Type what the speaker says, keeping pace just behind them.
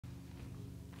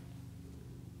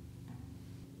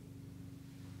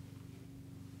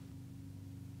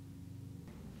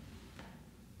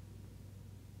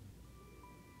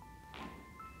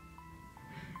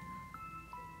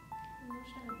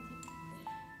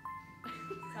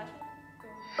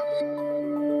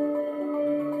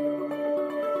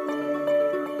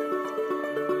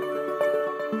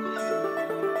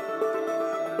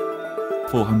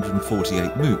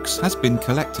448 MOOCs has been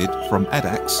collected from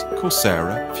edX,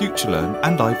 Coursera, FutureLearn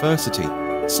and Iversity,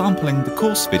 sampling the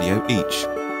course video each.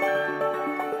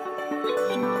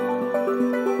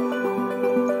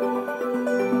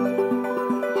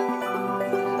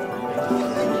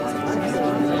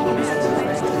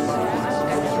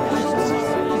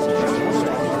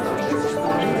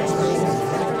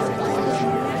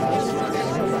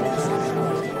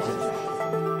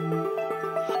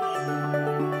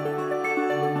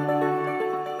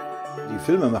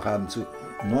 Die Filmemacher haben zu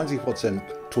 90%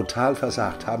 total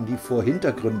versagt, haben die vor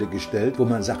Hintergründe gestellt, wo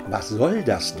man sagt, was soll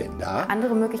das denn da?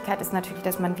 Andere Möglichkeit ist natürlich,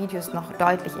 dass man Videos noch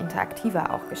deutlich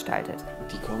interaktiver auch gestaltet.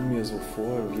 Die kommen mir so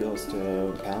vor wie aus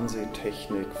der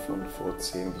Fernsehtechnik von vor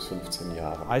 10 bis 15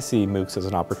 Jahren. I see MOOCs as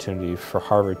an opportunity for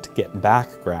Harvard to get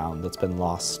background that's been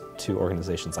lost to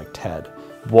organizations like TED.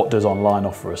 What does online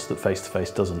offer us that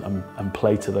face-to-face doesn't, and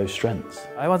play to those strengths?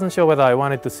 I wasn't sure whether I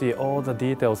wanted to see all the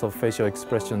details of facial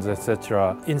expressions,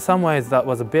 etc. In some ways that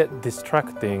was a bit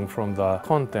distracting from the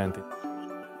content.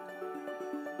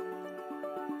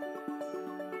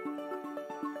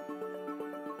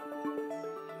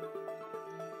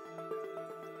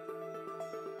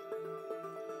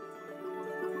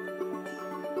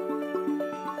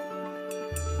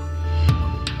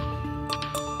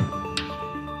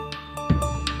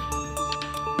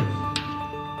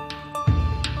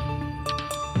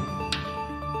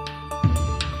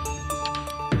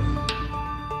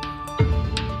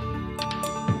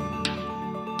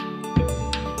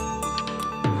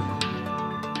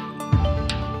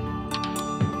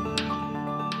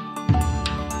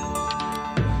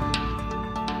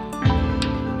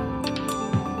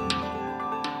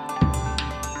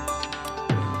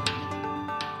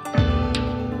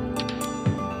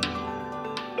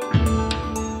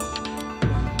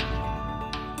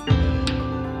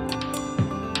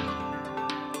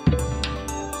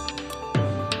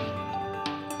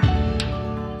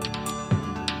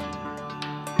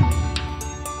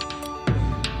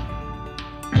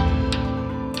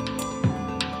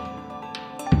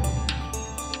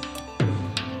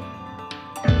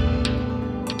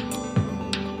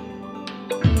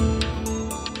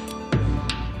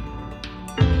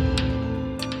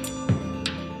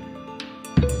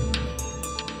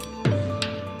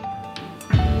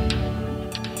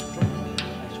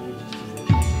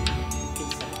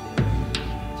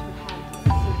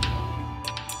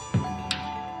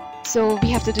 So we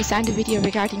have to design the video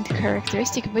regarding the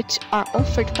characteristics which are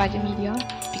offered by the media,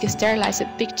 because there lies a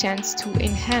big chance to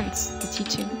enhance the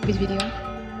teaching with video.